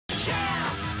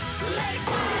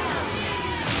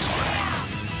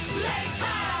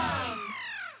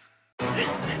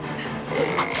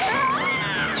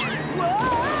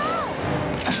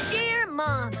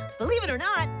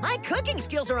cooking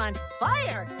skills are on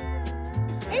fire.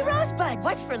 Hey, Rosebud,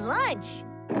 what's for lunch?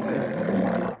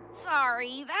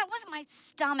 Sorry, that was my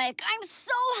stomach. I'm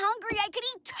so hungry I could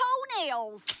eat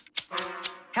toenails.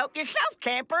 Help yourself,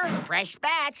 camper. Fresh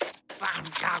batch.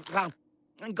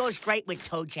 Goes great with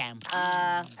toe jam.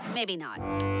 Maybe not.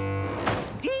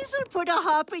 Diesel put a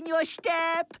hop in your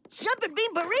step. Jumping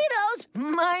bean burritos,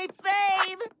 my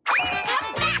fave.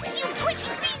 Come back, you twitchy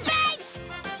beanbags!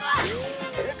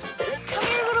 Come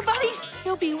here, little buddies.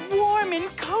 You'll be warm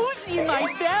and cozy in my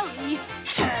belly.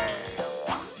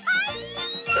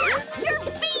 Your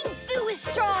bean foo is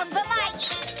strong, but my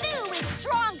e-foo is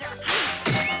stronger.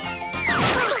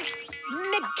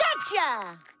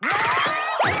 Gotcha!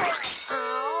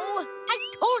 Oh! I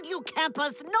told you,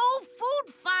 campers, no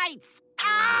food fights.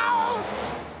 Out!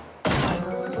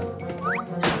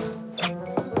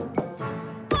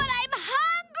 But I'm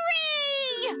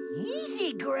hungry!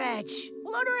 Easy, Gretch.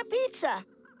 We'll order a pizza.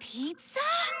 Pizza?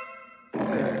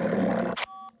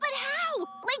 But how?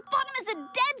 Lakebottom is a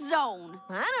dead zone.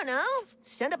 I don't know.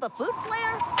 Send up a food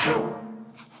flare?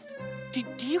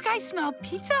 Do you guys smell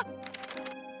pizza?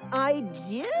 I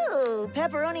do.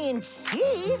 Pepperoni and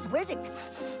cheese. Where's it?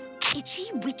 Itchy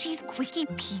Witchy's Quickie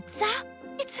Pizza?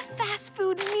 It's a fast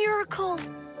food miracle.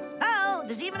 Oh,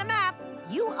 there's even a map.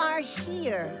 You are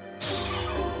here.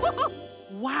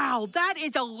 Wow, that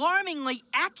is alarmingly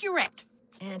accurate.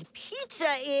 And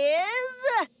pizza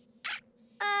is...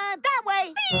 that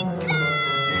way. Pizza!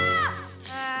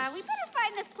 We better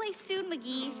find this place soon,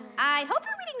 McGee. I hope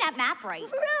you're reading that map right.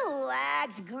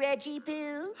 Relax, Gretchy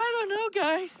Poo. I don't know,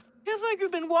 guys. Feels like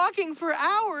we've been walking for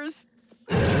hours.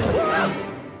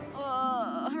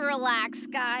 Relax,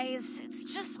 guys. It's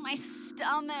just my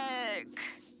stomach.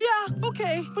 Yeah,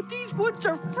 okay, but these woods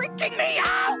are freaking me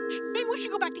out. Maybe we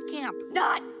should go back to camp.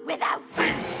 Not without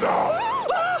Pizza!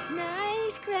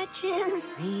 Nice, Gretchen.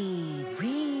 Breathe,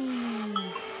 breathe.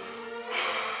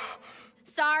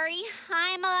 Sorry,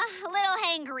 I'm a little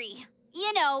hangry.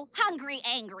 You know, hungry,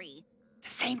 angry. The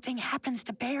same thing happens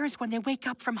to bears when they wake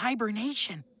up from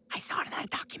hibernation. I saw it in a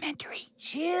documentary.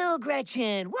 Chill,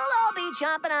 Gretchen. We'll all be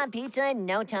chomping on pizza in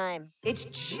no time. It's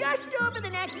just over the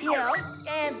next hill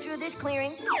and through this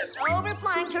clearing, over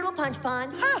Flying Turtle Punch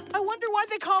Pond. Huh, I wonder why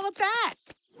they call it that.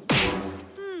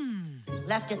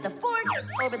 Left at the fort,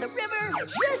 over the river,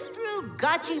 just through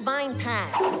Gotchy Vine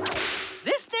Pass.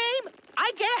 This name,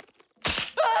 I get.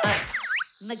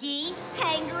 McGee,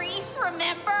 hangry,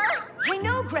 remember? I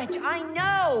know, Gretch, I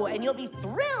know. And you'll be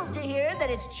thrilled to hear that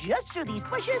it's just through these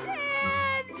bushes and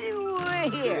we're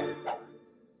here.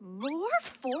 More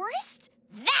forest?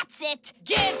 That's it!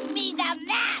 Give me the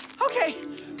map! Okay,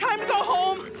 time to go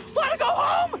home. Wanna go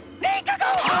home? Need to go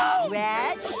home!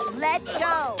 Gretch, let's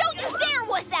go. Don't you dare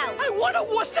wuss out! I wanna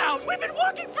wuss out. We've been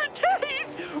walking for days.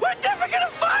 We're never gonna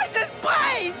find this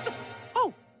place.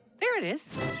 Oh, there it is.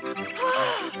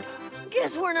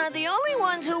 Guess we're not the only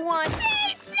ones who want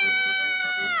Pizza!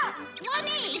 One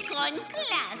acorn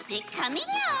classic coming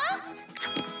up.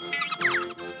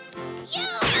 You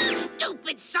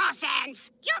stupid sauce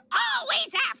ants! You're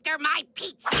always after my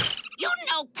pizza. You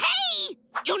no pay,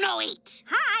 you no eat.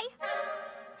 Hi.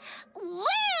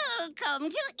 Welcome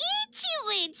to Itchy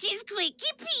Witch's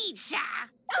Quickie Pizza.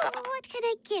 Oh, what can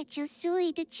I get you,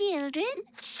 sweet children?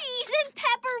 Cheese and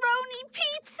pepperoni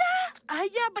pizza?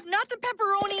 Yeah, but not the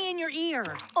pepperoni in your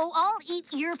ear. Oh, I'll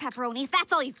eat ear pepperoni if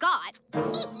that's all you've got.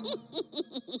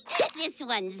 This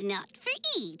one's not for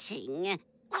eating.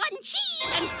 One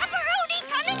cheese and pepperoni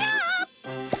coming up!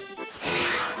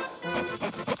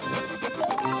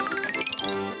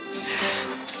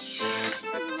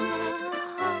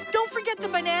 Don't forget the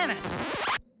bananas.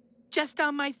 Just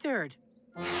on my third.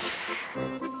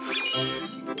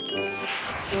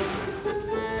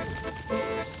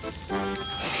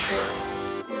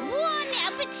 Bon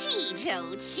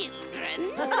appetito, children.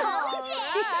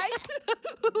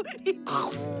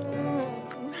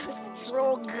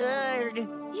 so good.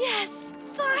 Yes,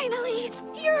 finally,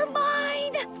 you're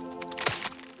mine.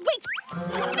 Wait,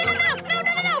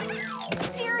 no.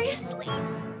 Seriously?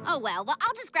 Oh, well,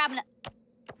 I'll just grab an...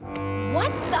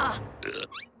 What the?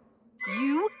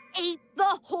 You ate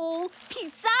the whole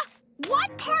pizza?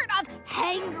 What part of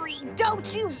hangry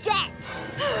don't you get?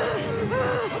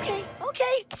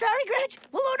 Okay. Sorry, Gretch.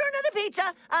 We'll order another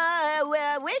pizza.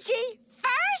 Witchy.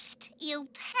 First, you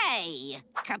pay.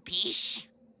 Capiche?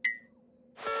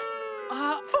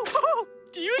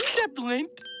 Do you accept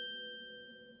lint?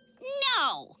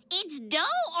 No, it's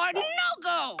dough or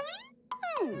no-go.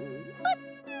 But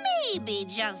maybe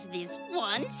just this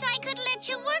once I could let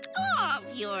you work off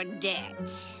your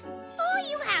debt. All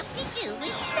you have to do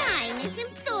is sign this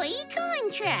employee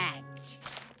contract.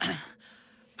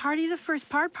 Party the first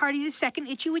part, party the second.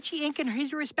 Itchy Witchy Inc. and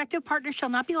his respective partners shall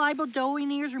not be liable.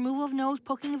 Doing ears, removal of nose,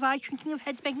 poking of eye, shrinking of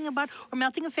head, spanking of butt, or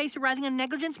melting of face arising of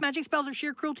negligence, magic spells, or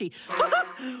sheer cruelty.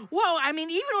 Whoa, I mean,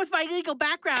 even with my legal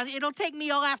background, it'll take me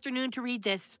all afternoon to read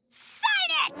this. Sign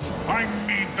it! I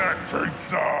need that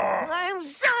pizza! I'm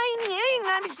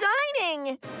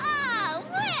signing! Ah,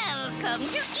 welcome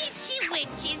to Itchy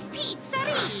Witch's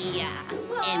Pizzeria,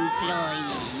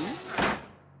 employees.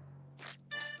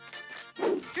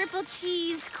 Triple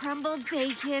cheese, crumbled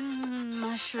bacon,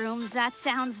 mushrooms. That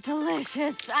sounds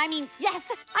delicious. I mean,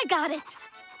 yes, I got it.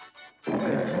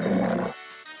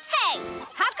 Hey,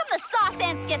 how come the sauce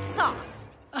ants get sauce?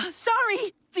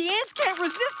 Sorry, the ants can't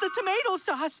resist the tomato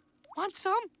sauce. Want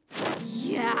some?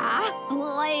 Yeah,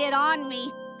 lay it on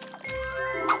me.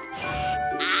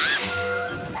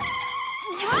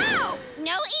 Wow!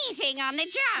 No eating on the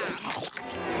job.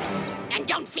 And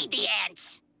don't feed the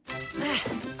ants.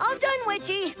 All done,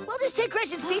 Witchy. We'll just take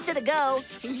Gretchen's pizza to go.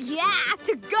 Yeah,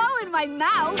 to go in my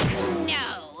mouth.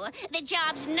 No, the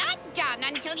job's not done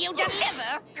until you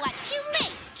deliver what you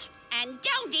make. And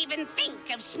don't even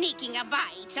think of sneaking a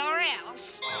bite or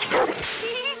else.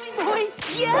 Easy, boy.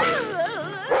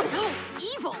 Yeah! So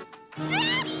evil.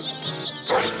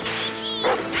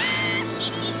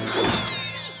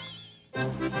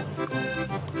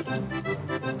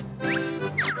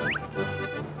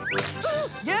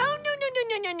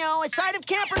 No. A side of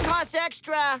camper costs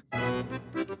extra.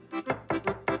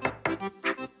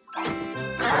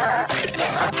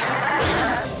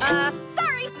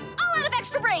 Sorry, I'll out of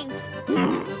extra brains.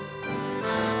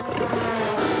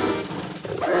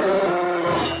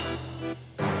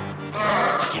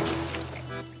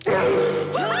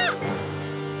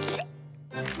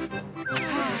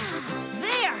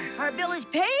 There, our bill is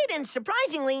paid, and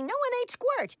surprisingly, no one ate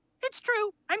Squirt. It's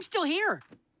true. I'm still here.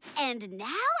 And now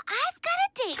I've got a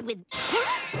date with...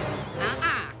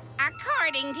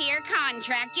 According to your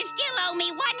contract, you still owe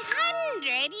me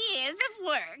 100 years of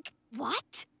work.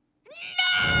 What?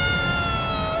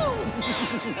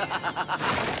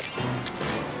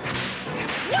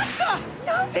 What the?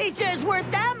 No pizza is worth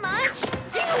that much.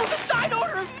 Even with a side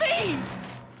order of me!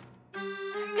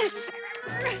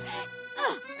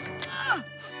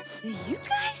 You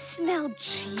guys smell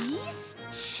cheese?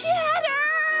 Cheddar!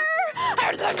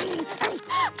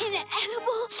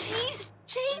 Inedible cheese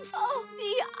chains. Oh,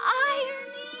 the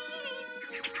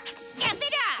irony. Step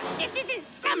it up. This isn't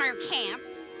summer camp.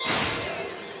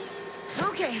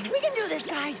 Okay, we can do this,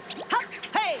 guys. Hup,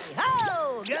 hey,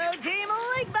 ho! Go Team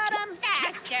Lakebottom!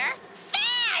 Faster!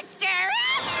 Faster!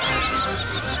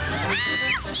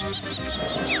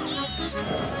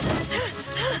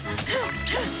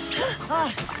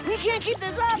 We can't keep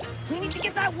this up. We need to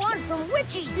get that one from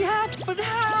Witchy. Yeah, but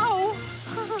how?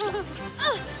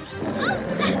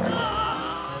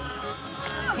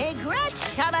 Hey,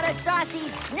 Gretch, how about a saucy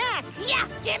snack? Yeah,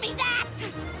 give me that.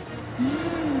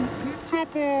 Pizza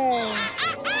ball!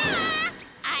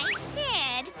 I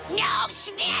said no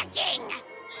snacking!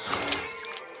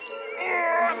 I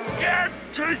can't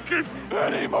take it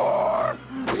anymore!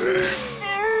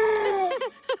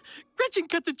 Gretchen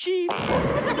cut the cheese. Food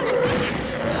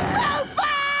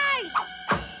fight!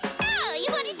 Oh,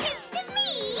 you want a taste of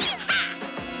me?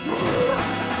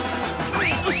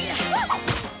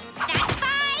 That's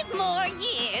 5 more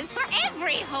years for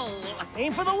every hole.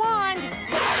 Aim for the wand.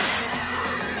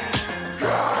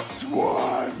 Got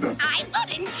one! I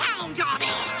wouldn't count on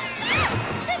it.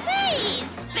 Today's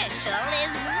special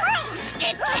is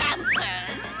roasted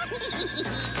campers.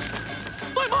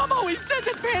 My mom always said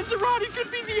that Panzerotti's would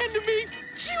be the end of me.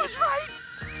 She was right.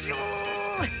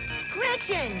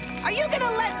 Gretchen, are you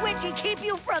gonna let Witchy keep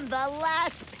you from the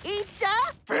last pizza?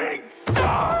 Pizza!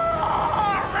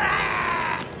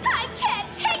 I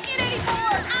can't take it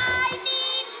anymore. I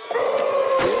need...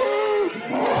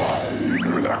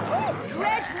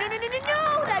 Gretch, no!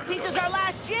 That pizza's our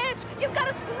last chance. You've got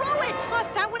to throw it. Plus,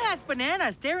 that one has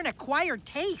bananas. They're an acquired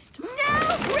taste.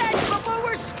 Now, Gretch, before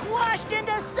we're squashed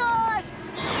into sauce.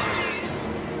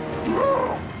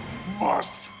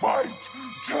 Must fight,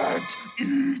 can't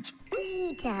eat.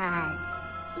 Eat us.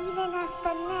 Even us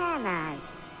bananas.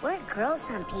 We're gross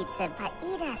on pizza, but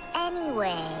eat us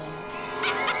anyway.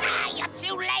 You're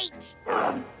too late.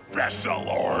 Special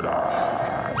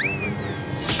order!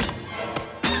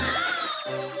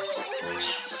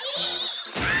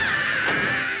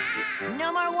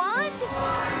 No more wand?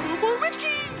 No more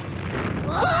Witchy.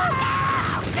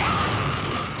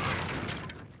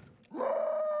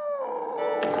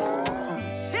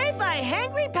 Saved by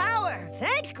hangry power.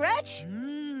 Thanks, Gretch.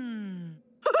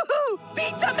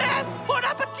 Pizza mess! Bon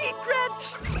appetit, Gretch!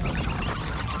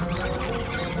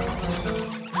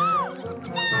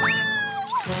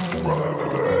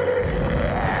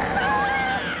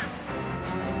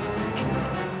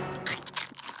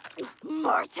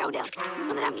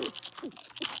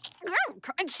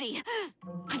 Crunchy.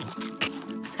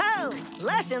 Oh,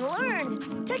 lesson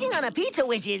learned. Taking on a pizza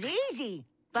witch is easy,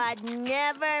 but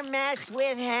never mess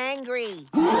with hangry.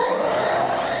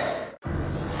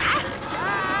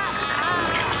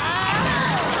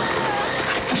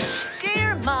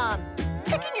 Dear Mom,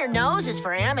 picking your nose is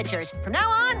for amateurs. From now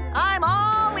on, I'm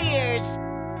all ears.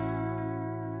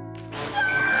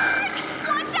 Squirt!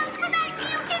 Watch out for that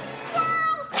mutant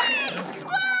squirrel! Hey,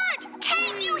 Squirt!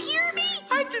 Can you hear me?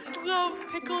 I just love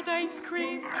pickled ice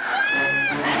cream.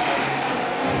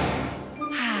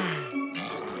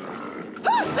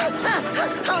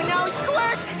 Oh no,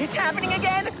 Squirt! It's happening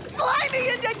again! Slimy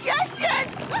indigestion!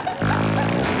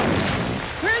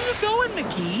 Where are you going,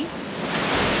 McGee?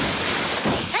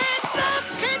 Heads up,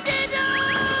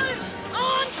 potatoes!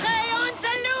 Entree on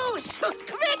the loose!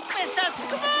 Quit with the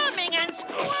squirming and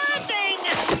squirting!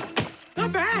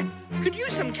 Not bad. Could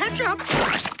use some ketchup.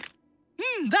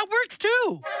 That works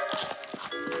too.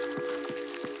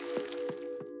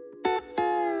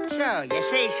 So, you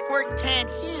say Squirt can't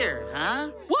hear,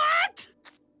 huh? What?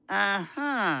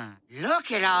 Uh-huh.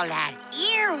 Look at all that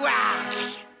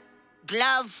earwax!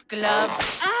 Glove, glove.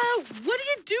 What are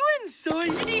you doing, Soy?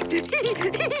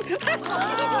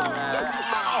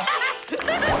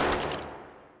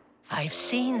 I've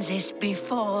seen this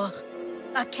before.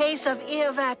 A case of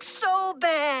earwax so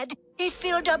bad, it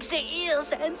filled up the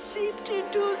ears and seeped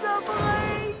into the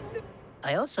brain.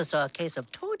 I also saw a case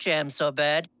of toe jam so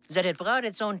bad that it brought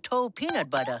its own toe peanut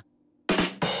butter.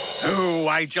 Oh,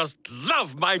 I just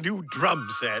love my new drum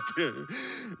set.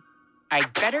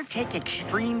 I'd better take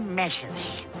extreme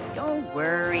measures. Don't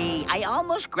worry. I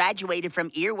almost graduated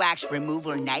from earwax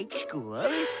removal night school.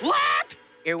 What?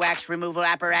 Earwax removal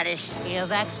apparatus.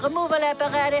 Earwax removal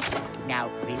apparatus. Now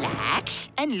relax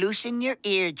and loosen your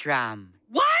eardrum.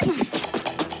 What? Quit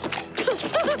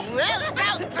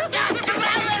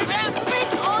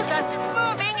all the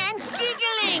squirming and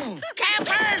giggling!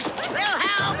 Campers, will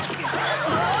help!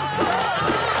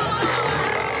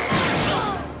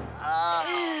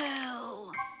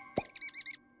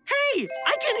 Hey,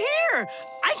 I can hear!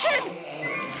 I can...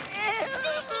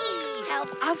 Sticky! Help!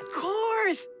 Of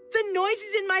course! The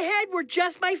noises in my head were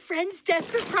just my friend's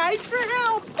desperate cries for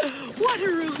help! What a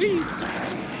relief!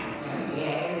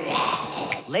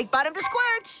 Lakebottom to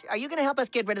Squirt! Are you gonna help us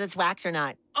get rid of this wax or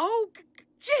not? Oh,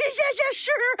 yeah,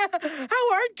 sure. How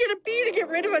hard can it be to get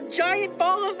rid of a giant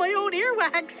ball of my own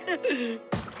earwax?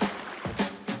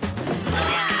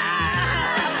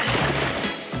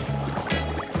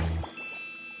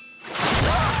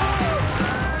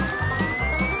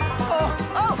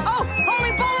 Oh!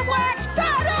 Falling ball of wax!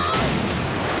 Battle!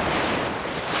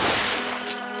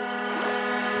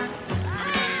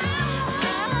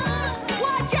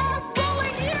 Watch out!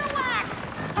 Rolling earwax!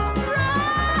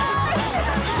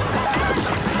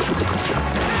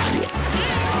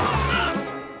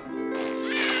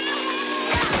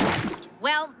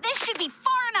 Well, this should be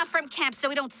far enough from camp so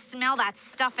we don't smell that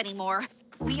stuff anymore.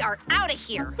 We are out of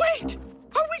here. Wait!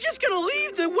 Are we just gonna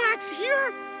leave the wax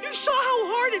here? You saw how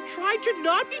hard it tried to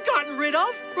not be gotten rid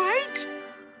of, right?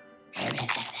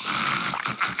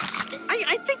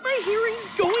 I think my hearing's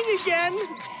going again.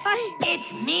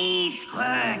 It's me,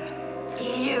 Squirt.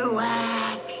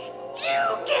 Earwax.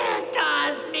 You can't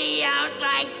toss me out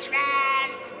like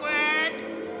trash, Squirt.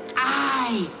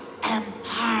 I am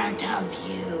part of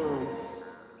you.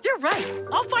 You're right.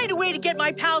 I'll find a way to get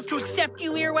my pals to accept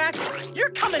you, Earwax. You're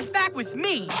coming back with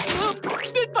me.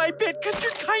 Bit by bit, because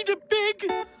you're kind of big.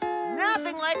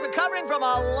 Nothing like recovering from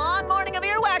a long morning of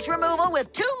earwax removal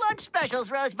with 2 lunch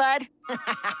specials, Rosebud.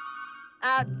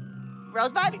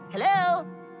 Rosebud? Hello?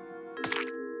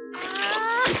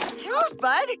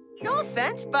 Rosebud? No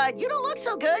offense, but you don't look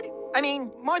so good. I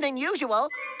mean, more than usual.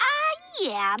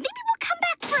 Yeah, maybe we'll come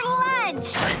back for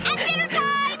lunch. And dinner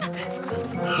time!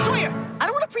 Sawyer, I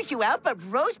don't want to freak you out, but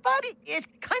Rosebud is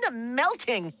kind of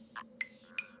melting.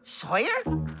 Sawyer?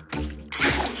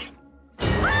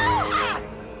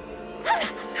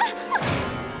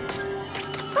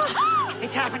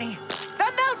 It's happening. The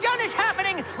meltdown is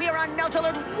happening. We are on Melt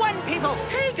Alert 1, people.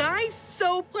 Hey, guys.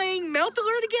 So playing Melt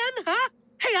Alert again, huh?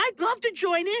 Hey, I'd love to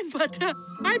join in, but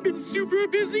I've been super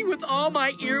busy with all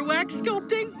my earwax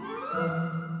sculpting.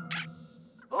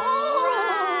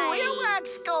 Oh, earwax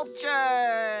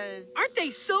sculptures. Aren't they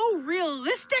so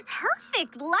realistic?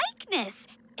 Perfect likeness.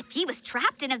 If he was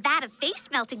trapped in a vat of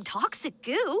face-melting toxic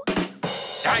goo.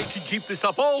 I can keep this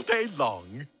up all day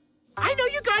long. I know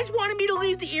you guys wanted me to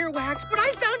leave the earwax, but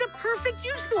I found a perfect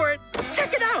use for it.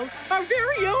 Check it out, our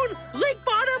very own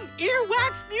Lakebottom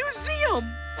Earwax Museum.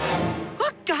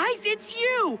 Look, guys, it's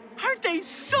you. Aren't they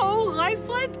so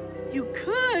lifelike? you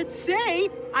could say,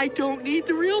 I don't need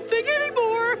the real thing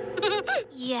anymore.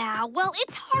 Yeah, well,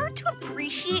 it's hard to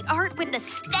appreciate art when the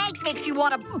stank makes you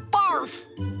want to barf.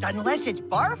 Unless it's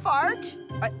barf art.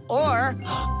 Or,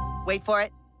 wait for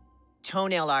it,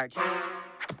 toenail art.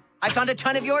 I found a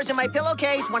ton of yours in my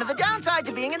pillowcase. One of the downsides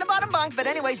of being in the bottom bunk, but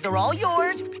anyways, they're all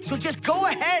yours. So just go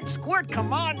ahead, Squirt.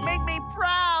 Come on, make me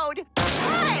proud.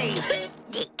 Hey!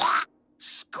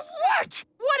 Squirt!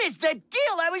 What is the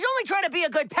deal? I was only trying to be a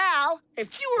good pal.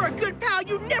 If you were a good pal,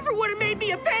 you never would have made me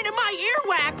abandon my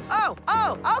earwax.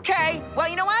 Oh, okay. Well,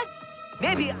 you know what?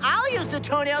 Maybe I'll use the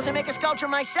toenails and make a sculpture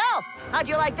myself. How'd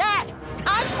you like that?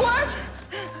 Huh, Squirt?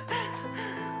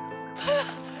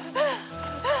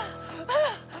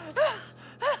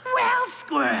 Well,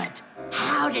 Squirt,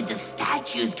 how did the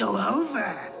statues go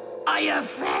over? Are your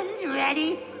friends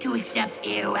ready to accept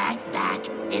earwax back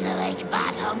in the lake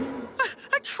bottom?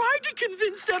 I tried to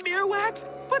convince them earwax,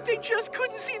 but they just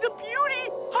couldn't see the beauty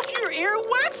of your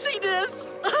earwaxiness.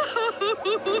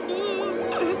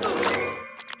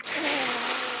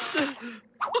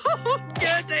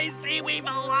 Can't they see we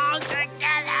belong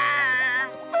together?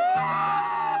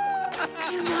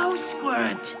 You know,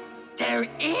 Squirt, there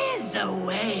is a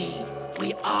way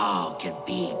we all can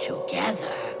be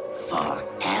together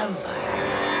forever.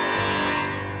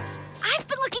 I've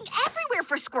been looking everywhere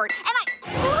for Squirt, and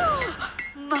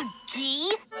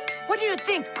McGee? What do you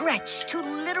think, Gretch? Too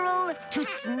literal? Too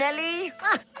smelly?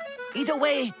 Either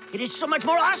way, it is so much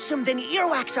more awesome than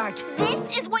earwax art.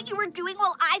 This is what you were doing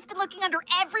while I've been looking under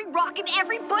every rock and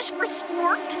every bush for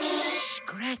Squirt? Shh,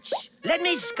 Gretch. Let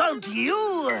me sculpt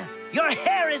you. Your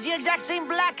hair is the exact same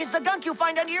black as the gunk you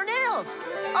find under your nails.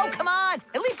 Oh, come on.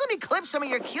 At least let me clip some of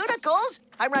your cuticles.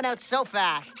 I run out so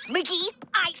fast. McGee,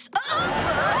 ice.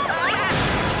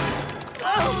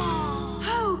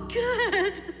 Oh,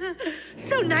 good.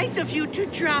 So nice of you to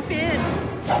drop in.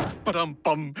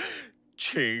 Ba-dum-bum.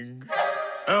 Ching.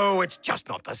 Oh, it's just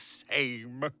not the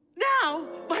same. Now,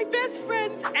 my best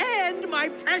friends and my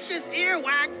precious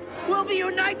earwax will be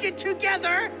united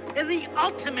together in the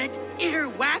ultimate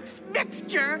earwax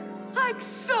mixture, like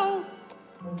so.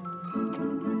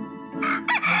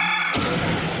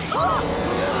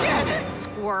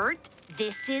 Squirt,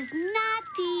 this is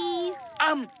nutty.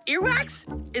 Earwax?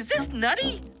 Is this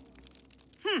nutty?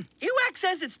 Earwax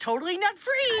says it's totally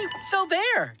nut-free, so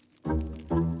there.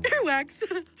 Earwax,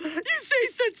 you say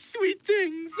such sweet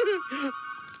things.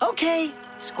 Okay,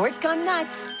 Squirt's gone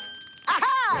nuts.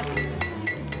 Aha!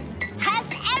 Has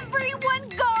everyone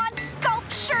gone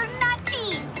sculpture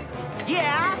nutty?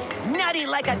 Yeah, nutty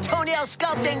like a toenail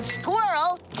sculpting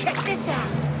squirrel. Check this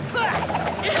out.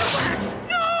 Earwax,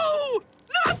 no!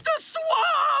 Not the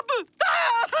swab!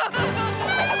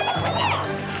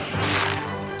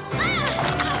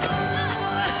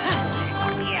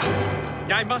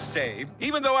 I must say,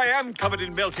 even though I am covered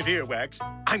in melted earwax,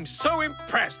 I'm so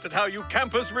impressed at how you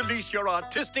campers release your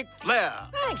artistic flair.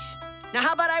 Thanks. Now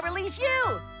how about I release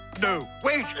you? No,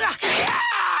 wait.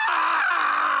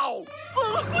 Ow!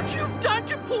 Oh, look what you've done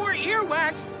to poor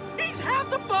Earwax. He's half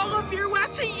the ball of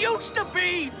earwax he used to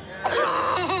be.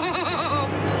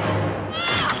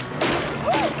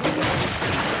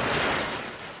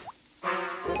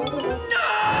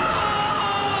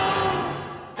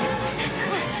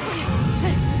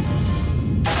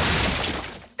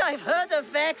 I've heard of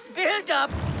Vex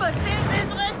build-up, but this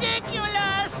is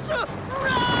ridiculous!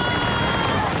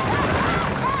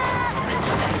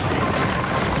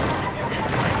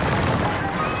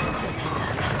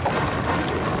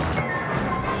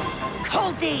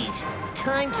 Hold these.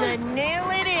 Time to nail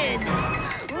it in.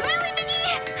 Really,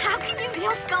 McGee? How can you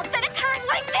nail sculpt at a time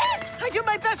like this? I do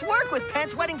my best work with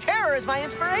Pants Wedding Terror as my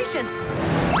inspiration.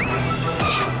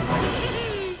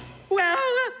 Well,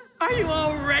 are you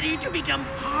all ready to become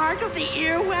part of the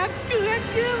Earwax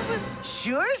Collective?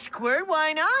 Sure, Squirt,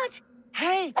 why not?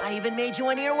 Hey, I even made you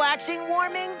an earwaxing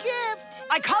warming gift.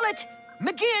 I call it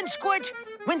McGee and Squirt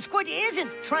when Squirt isn't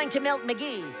trying to melt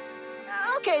McGee.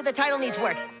 Okay, the title needs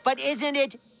work, but isn't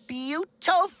it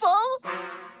beautiful?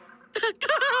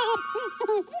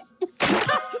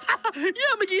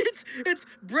 Yeah, McGee, it's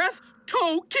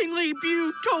breath-toe-kingly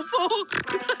beautiful.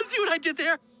 See what I did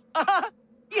there?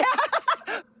 Yeah.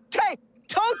 Okay,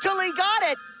 totally got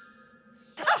it.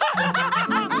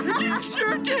 You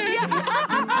sure did.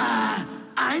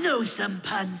 I know some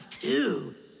puns,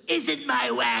 too. Isn't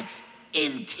my wax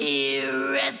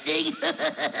interesting?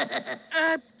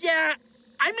 Yeah,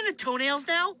 I'm into toenails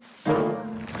now.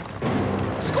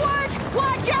 Squirt,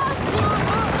 watch out!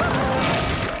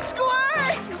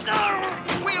 Squirt!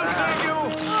 We'll save you!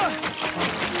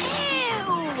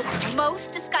 Ew!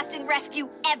 Most disgusting rescue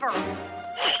ever.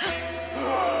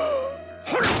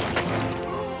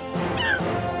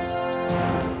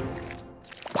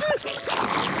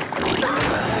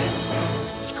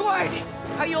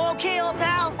 you okay, old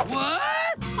pal?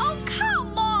 What? Oh,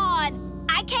 come on!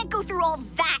 I can't go through all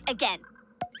that again.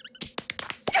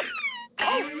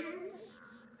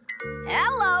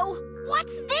 Hello.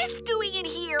 What's this doing in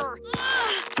here?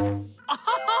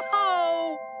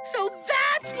 Oh, so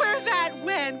that's where that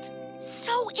went.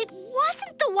 So it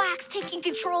wasn't the wax taking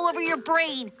control over your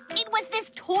brain. It was this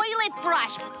toilet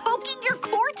brush poking your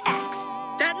cortex.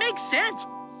 That makes sense.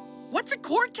 What's a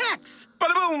cortex?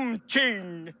 Bada-boom,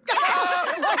 ching!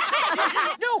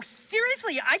 No,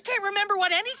 seriously, I can't remember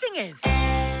what anything is.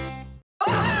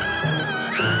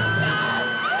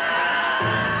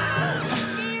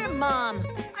 Dear Mom,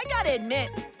 I gotta admit,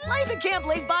 life at Camp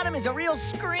Lakebottom is a real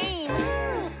scream.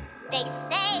 They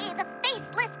say the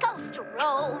faceless ghost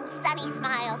roams sunny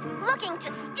smiles, looking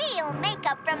to steal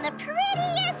makeup from the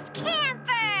prettiest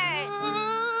campers.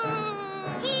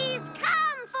 He's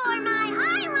come for my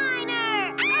eyeliner.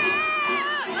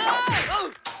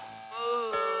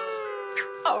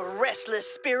 A restless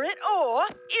spirit, or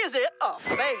is it a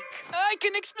fake? I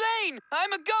can explain.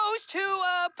 I'm a ghost who,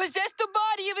 possessed the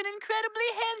body of an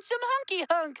incredibly handsome hunky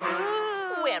hunk.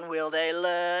 When will they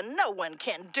learn? No one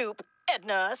can dupe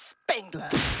Edna Spangler.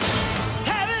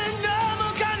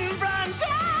 Paranormal Confronter!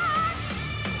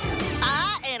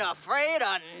 I ain't afraid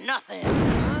of nothing.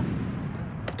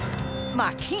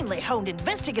 My keenly honed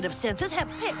investigative senses have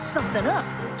picked something up.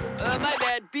 My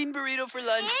bad. Bean burrito for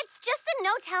lunch. It's just the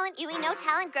no-talent,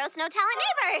 no-talent, gross, no-talent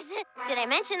neighbors. Did I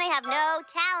mention they have no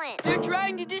talent? They're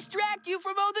trying to distract you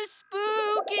from all the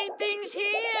spooky things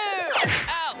here.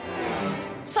 Ow.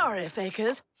 Sorry,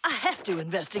 fakers. I have to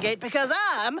investigate because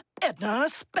I'm Edna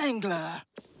Spangler.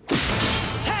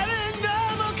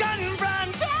 Paranormal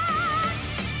Confronter!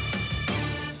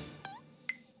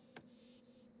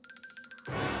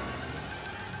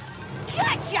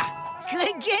 Gotcha!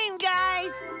 Good game,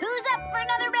 guys! Who's up for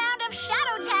another round of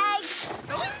shadow tag?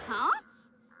 Huh?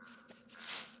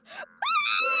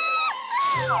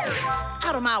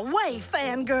 Out of my way,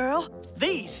 fangirl.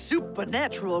 These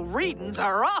supernatural readings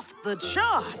are off the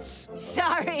charts.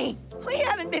 Sorry, we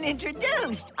haven't been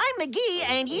introduced. I'm McGee,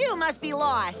 and you must be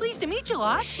lost. Pleased to meet you,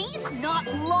 Lost. She's not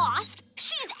lost.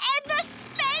 She's Edna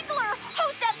Spangler,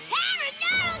 host of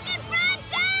Paranormal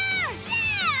Confronter!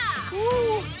 Yeah!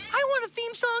 Ooh, I want a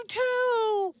theme song,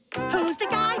 too. Who's the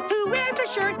guy who wears a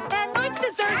shirt and likes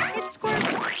dessert? It's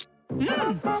Squirt.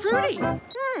 Fruity.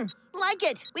 Like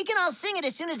it. We can all sing it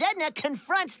as soon as Edna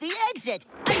confronts the exit.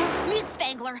 Miss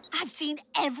Spangler, I've seen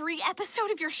every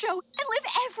episode of your show and live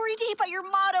every day by your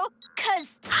motto,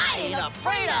 'cause I ain't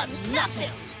afraid of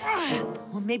nothing.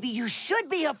 Well, maybe you should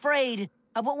be afraid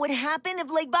of what would happen if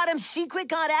Lakebottom's secret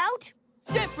got out.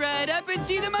 Step right up and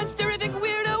see the monsterific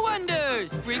weirdo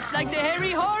wonders. Freaks like the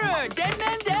hairy horror, dead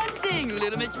man dancing,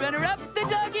 Little Miss Runner-Up, the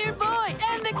dog-eared boy,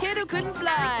 and the kid who couldn't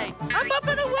fly. I'm up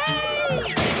and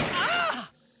away!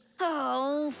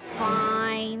 Oh,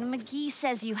 fine. McGee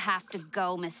says you have to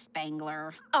go, Miss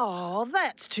Spangler. Oh,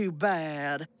 that's too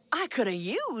bad. I could have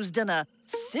used an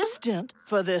assistant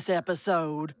for this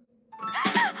episode.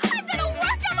 I'm gonna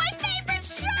work on my favorite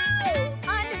show!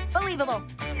 Unbelievable.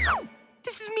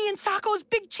 This is me and Socko's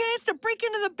big chance to break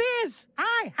into the biz.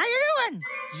 Hi, how you doing?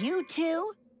 You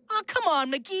two? Oh, come on,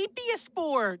 McGee, be a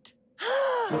sport.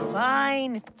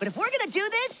 Fine. But if we're gonna do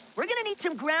this, we're gonna need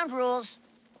some ground rules.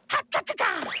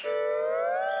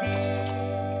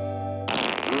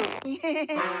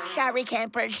 Sorry,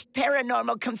 campers.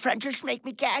 Paranormal confronters make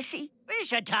me gassy. We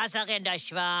should toss her in the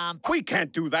swamp. We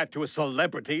can't do that to a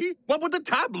celebrity. What would the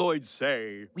tabloids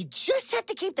say? We just have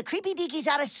to keep the creepy deakies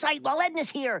out of sight while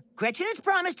Edna's here. Gretchen has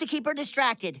promised to keep her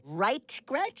distracted. Right,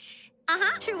 Gretch?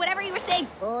 Uh-huh. True, whatever you were saying.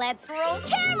 Let's roll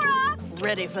camera!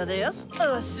 Ready for this,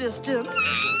 assistant?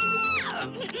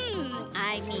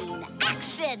 I mean,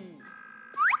 action!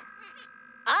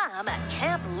 I'm at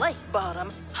Camp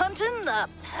Lakebottom, hunting the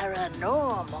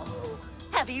paranormal.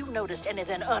 Have you noticed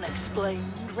anything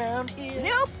unexplained around here?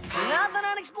 Nope. Nothing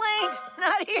unexplained.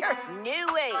 Not here.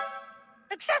 No way.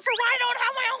 Except for I don't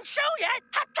have my own show yet.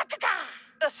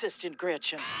 Assistant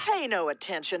Gretchen, pay no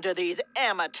attention to these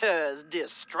amateurs'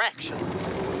 distractions.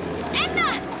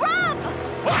 Edna, grub!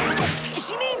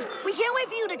 She means we can't wait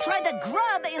for you to try the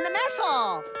grub in the mess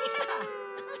hall.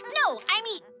 No, I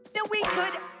mean... That we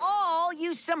could all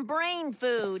use some brain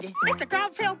food. It's a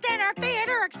grub-filled dinner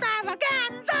theater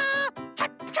extravaganza.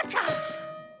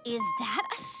 Is that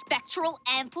a spectral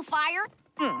amplifier?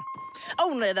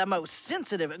 Only the most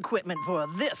sensitive equipment for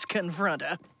this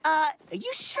confronter. Are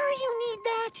you sure you need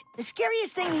that? The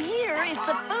scariest thing here is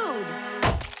the food.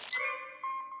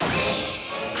 Shh,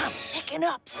 I'm picking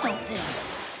up something.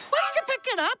 What did you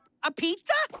picking up? A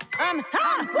pizza?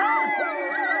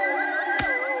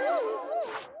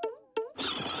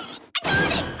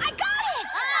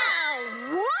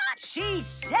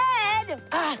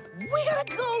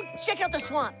 check out the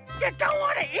swamp. You don't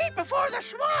want to eat before the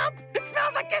swamp. It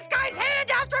smells like this guy's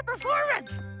hand after a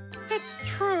performance. It's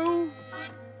true.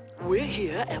 We're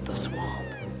here at the swamp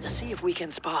to see if we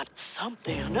can spot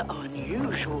something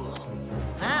unusual.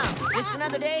 Wow, just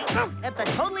another day at the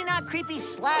totally not creepy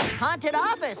 / haunted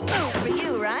office. For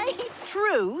you, right?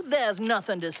 True, there's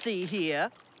nothing to see here.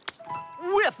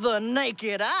 With the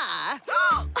naked eye.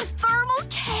 A thermal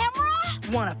camera?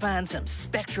 Want to find some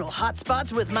spectral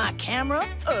hotspots with my camera,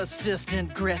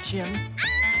 Assistant Gretchen?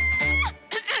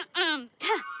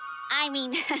 I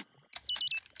mean...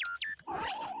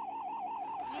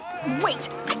 Wait,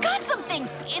 I got something!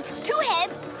 It's 2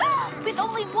 heads with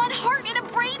only 1 heart and a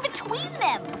brain between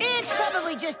them. It's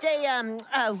probably just a,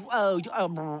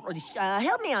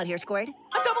 help me out here, Squirt.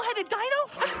 A double-headed dino?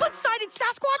 A split-sided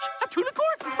Sasquatch? A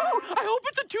tunicorn? Ooh, I hope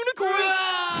it's a tunicorn.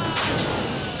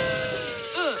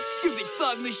 Stupid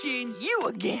fog machine. You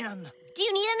again. Do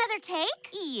you need another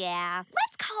take? Yeah.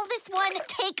 Let's call this one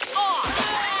Take Off.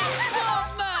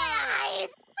 My eyes!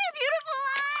 My beautiful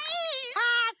eyes!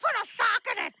 Put a sock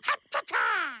in it. Ha-ta-ta!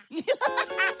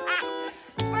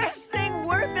 First thing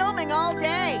worth filming all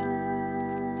day.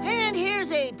 And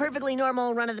here's a perfectly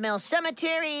normal run-of-the-mill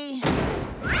cemetery. A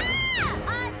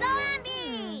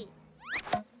zombie!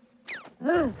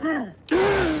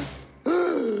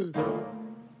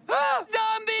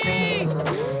 Zombie!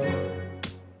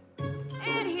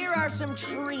 And here are some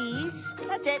trees.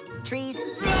 That's it, trees.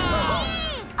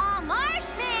 Eek! A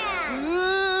marshman!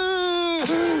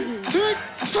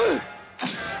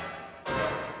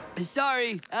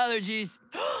 Sorry, allergies.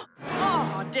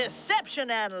 Oh, deception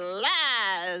and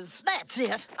lies. That's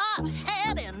it. I've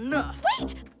had enough.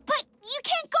 Wait, but you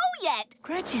can't go yet.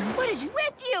 Gretchen, what is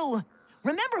with you?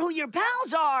 Remember who your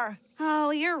pals are.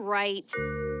 Oh, you're right.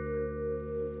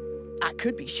 I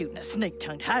could be shooting a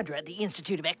snake-tongued hydra at the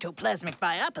Institute of Ectoplasmic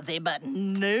Biopathy, but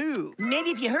no. Maybe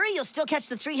if you hurry, you'll still catch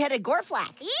the 3-headed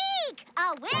gorflack. Eek!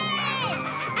 A witch!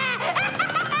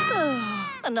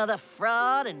 Another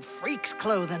fraud in freak's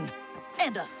clothing.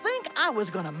 And to think I was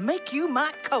gonna make you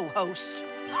my co-host.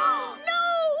 No!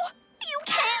 You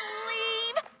can't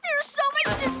leave! There's so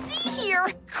much to see here!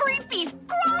 Creepies,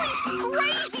 crawlies,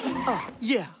 crazies! Oh,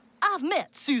 yeah. I've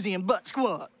met Susie and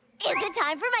Buttsquat. Is it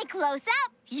time for my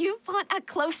close-up? You want a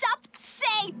close-up?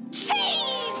 Say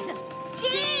cheese!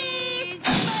 Cheese!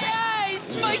 My eyes!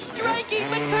 My striking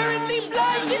but currently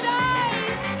blinded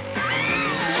eyes!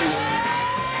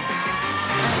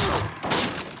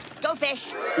 Go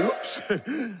fish. Oops.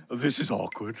 This is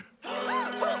awkward.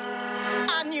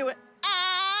 I knew it.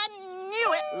 I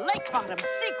knew it. Lakebottom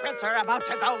secrets are about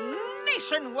to go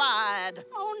nationwide.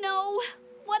 Oh, no.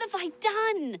 What have I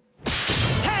done?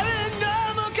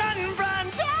 Paranormal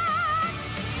Confronter!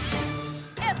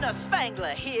 Edna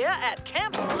Spangler here at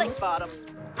Camp Lakebottom.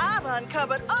 I've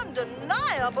uncovered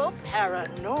undeniable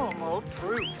paranormal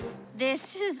proof.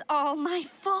 This is all my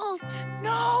fault.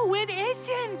 No, it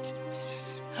isn't.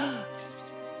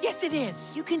 Yes, it is.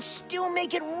 You can still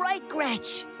make it right,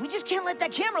 Gretch. We just can't let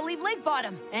that camera leave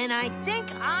Lakebottom. And I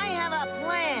think I have a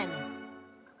plan.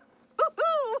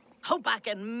 Woohoo! Hope I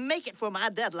can make it for my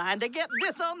deadline to get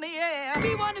this on the air.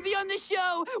 We want to be on the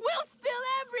show. We'll spill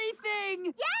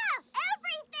everything. Yeah,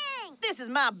 everything! This is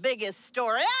my biggest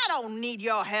story. I don't need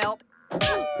your help.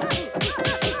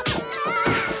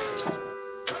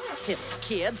 Silly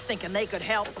kids thinking they could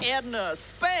help Edna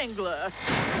Spangler.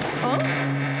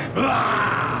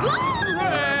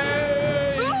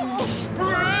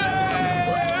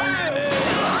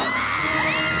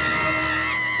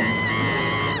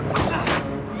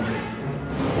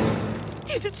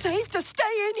 Is it safe to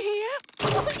stay in here?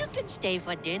 Oh, you can stay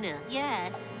for dinner, yeah.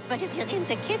 But if you're in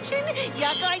the kitchen,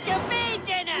 you're going to be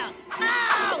dinner.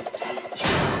 Ow!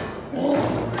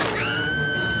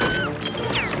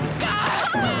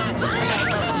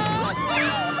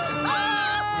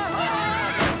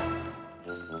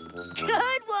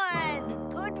 Good one.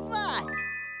 Good fight.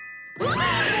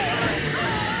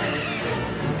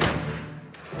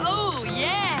 Oh,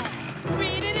 yeah.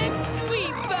 Read it and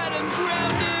sweet, bottom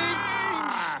grounders.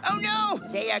 Oh, no!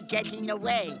 They are getting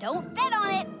away. Don't bet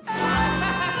on it.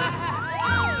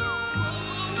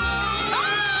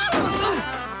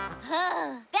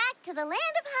 Back to the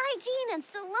land of hygiene and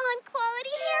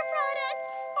salon-quality hair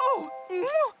products. Oh,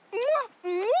 mwah, mwah,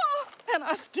 mwah. And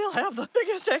I still have the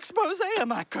biggest expose of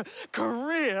my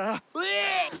career.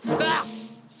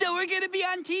 So we're going to be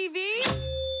on TV?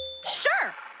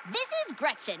 Sure. This is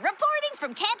Gretchen reporting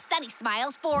from Camp Sunny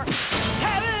Smiles for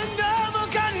Paranormal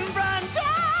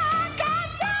Confronter!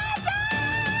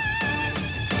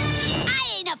 I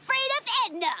Ain't Afraid of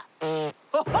Edna.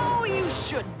 Oh, you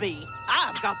should be.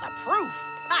 I've got the proof.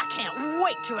 I can't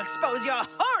wait to expose your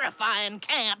horrifying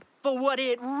camp for what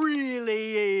it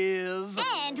really is.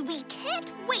 And we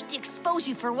can't wait to expose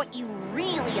you for what you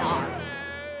really are.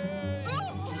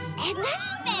 And the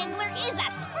Spangler is a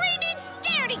screaming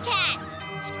scaredy cat!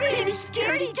 Screaming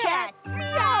scaredy cat!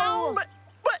 Meow!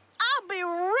 But I'll be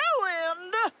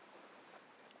ruined!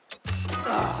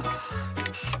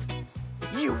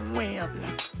 You win.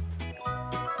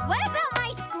 What about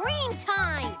my screen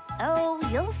time? Oh,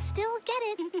 you'll still get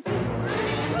it.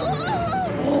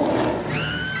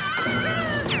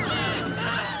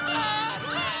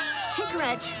 Hey,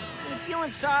 Gretch, you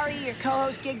feeling sorry your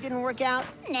co-host gig didn't work out?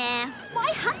 Nah,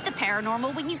 why hunt the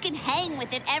paranormal when you can hang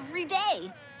with it every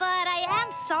day? But I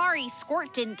am sorry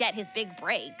Squirt didn't get his big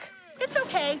break. It's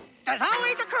okay. There's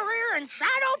always a career in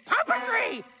shadow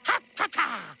puppetry.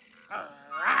 Ha-ta-ta!